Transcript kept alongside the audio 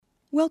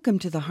Welcome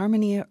to the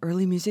Harmonia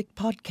Early Music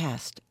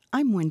Podcast.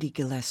 I'm Wendy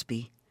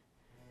Gillespie.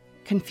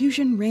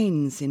 Confusion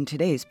reigns in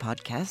today's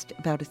podcast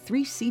about a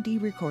 3-CD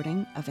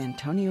recording of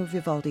Antonio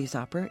Vivaldi's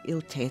opera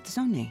Il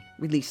Teazzone,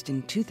 released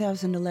in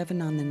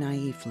 2011 on the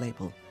Naïve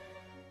label.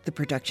 The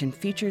production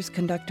features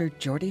conductor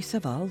Jordi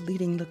Savall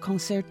leading Le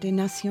Concert des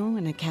Nations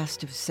and a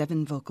cast of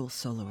 7 vocal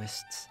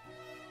soloists.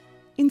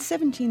 In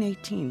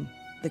 1718,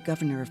 the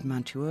governor of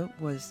Mantua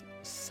was,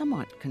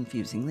 somewhat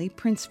confusingly,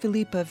 Prince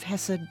Philippe of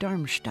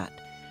Hesse-Darmstadt,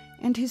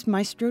 and his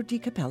maestro di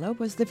capella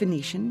was the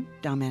Venetian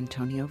Dom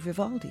Antonio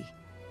Vivaldi.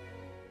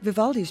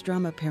 Vivaldi's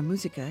drama per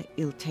musica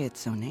Il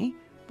Teazzone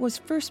was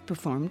first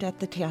performed at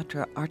the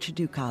Teatro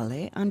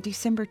Arciducale on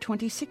December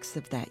 26th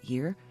of that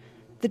year,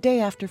 the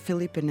day after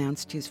Philippe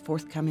announced his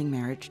forthcoming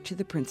marriage to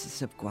the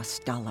Princess of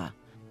Guastalla.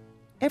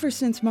 Ever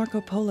since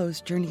Marco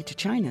Polo's journey to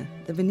China,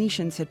 the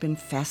Venetians had been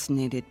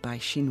fascinated by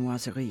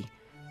chinoiserie.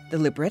 The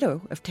libretto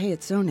of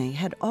Teazzone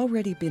had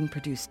already been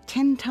produced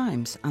 10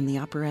 times on the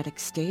operatic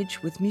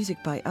stage with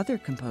music by other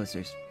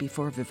composers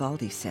before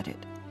Vivaldi set it.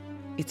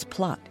 Its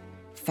plot,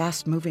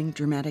 fast-moving,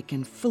 dramatic,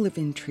 and full of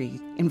intrigue,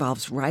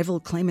 involves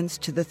rival claimants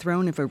to the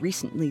throne of a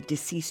recently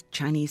deceased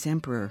Chinese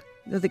emperor,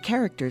 though the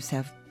characters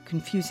have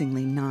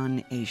confusingly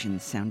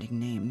non-Asian-sounding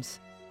names.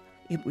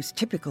 It was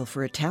typical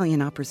for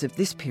Italian operas of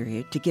this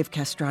period to give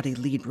castrati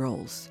lead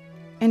roles.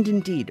 And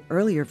indeed,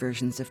 earlier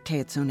versions of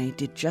Teazzone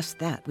did just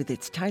that with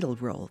its title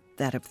role,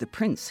 that of the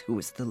prince who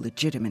was the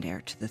legitimate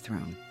heir to the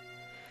throne.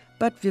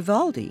 But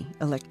Vivaldi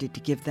elected to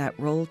give that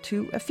role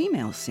to a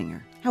female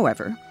singer.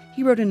 However,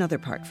 he wrote another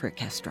part for a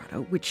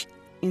castrato, which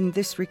in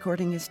this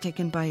recording is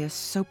taken by a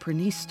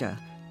sopranista,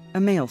 a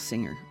male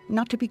singer,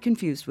 not to be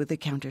confused with a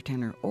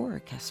countertenor or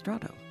a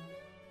castrato.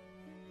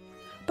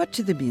 But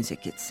to the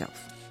music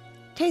itself.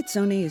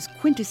 Teazzone is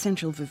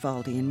quintessential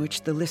Vivaldi, in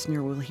which the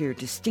listener will hear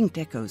distinct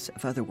echoes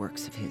of other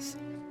works of his.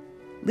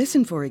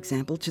 Listen, for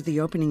example, to the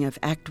opening of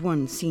Act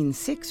 1, Scene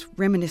 6,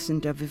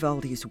 reminiscent of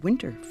Vivaldi's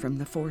Winter from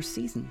the Four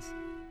Seasons.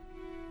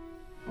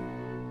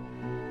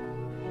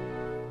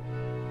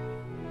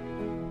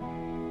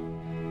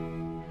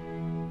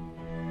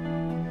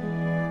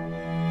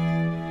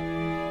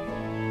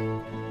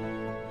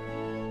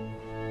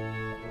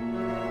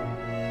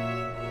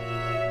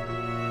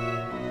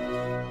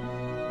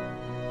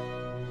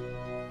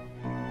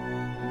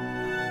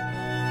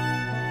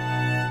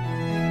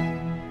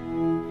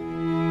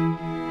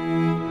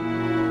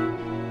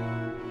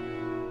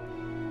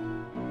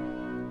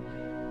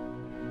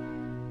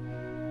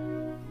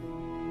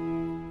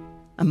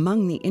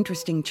 Among the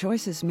interesting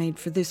choices made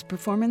for this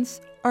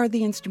performance are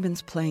the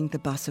instruments playing the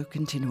basso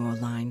continuo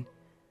line.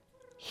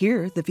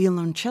 Here, the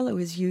violoncello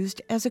is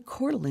used as a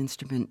chordal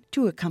instrument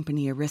to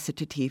accompany a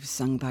recitative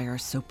sung by our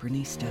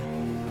sopranista.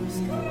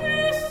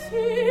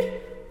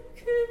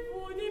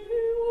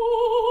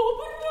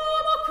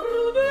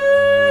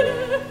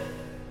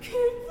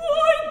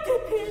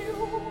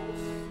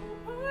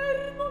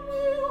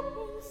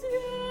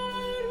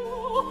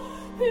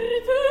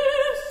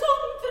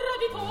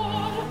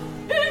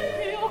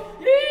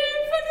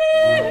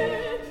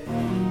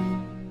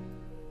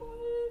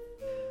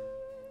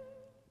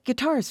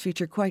 Guitars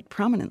feature quite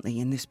prominently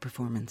in this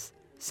performance,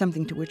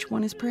 something to which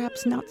one is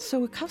perhaps not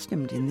so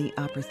accustomed in the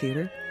opera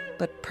theater,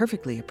 but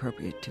perfectly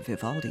appropriate to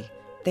Vivaldi.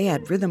 They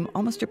add rhythm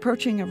almost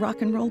approaching a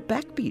rock and roll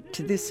backbeat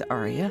to this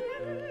aria.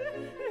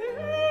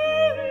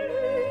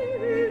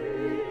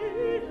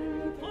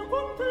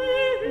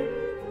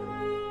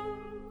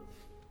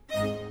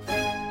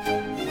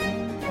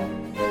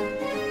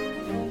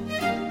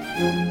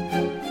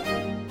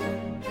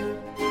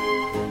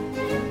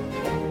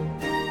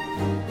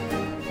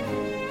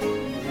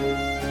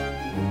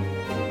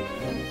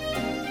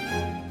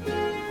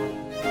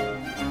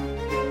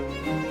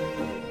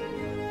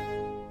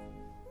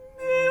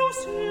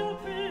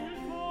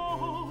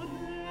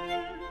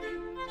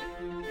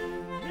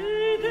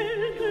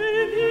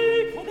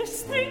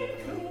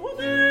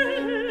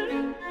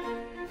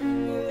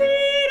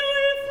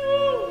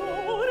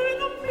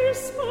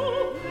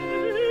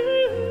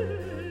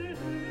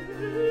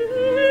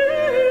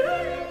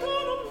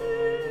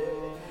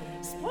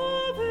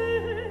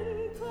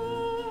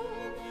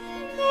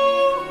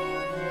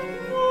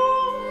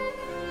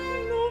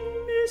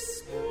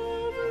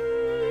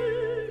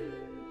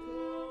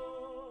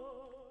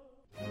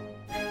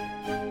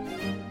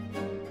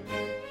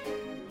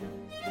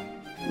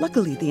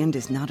 Luckily, the end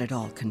is not at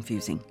all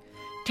confusing.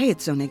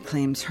 Teazzone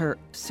claims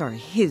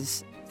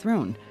his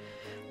throne,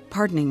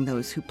 pardoning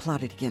those who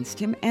plotted against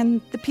him, and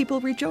the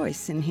people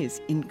rejoice in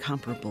his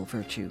incomparable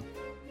virtue.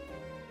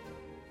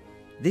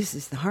 This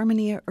is the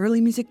Harmonia Early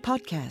Music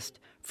Podcast.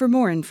 For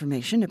more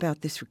information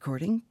about this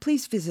recording,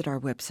 please visit our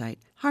website,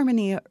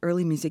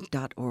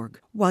 harmoniaearlymusic.org.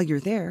 While you're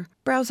there,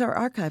 browse our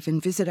archive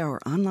and visit our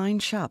online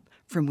shop,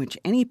 from which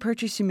any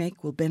purchase you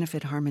make will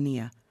benefit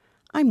Harmonia.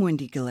 I'm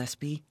Wendy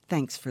Gillespie.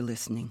 Thanks for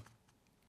listening.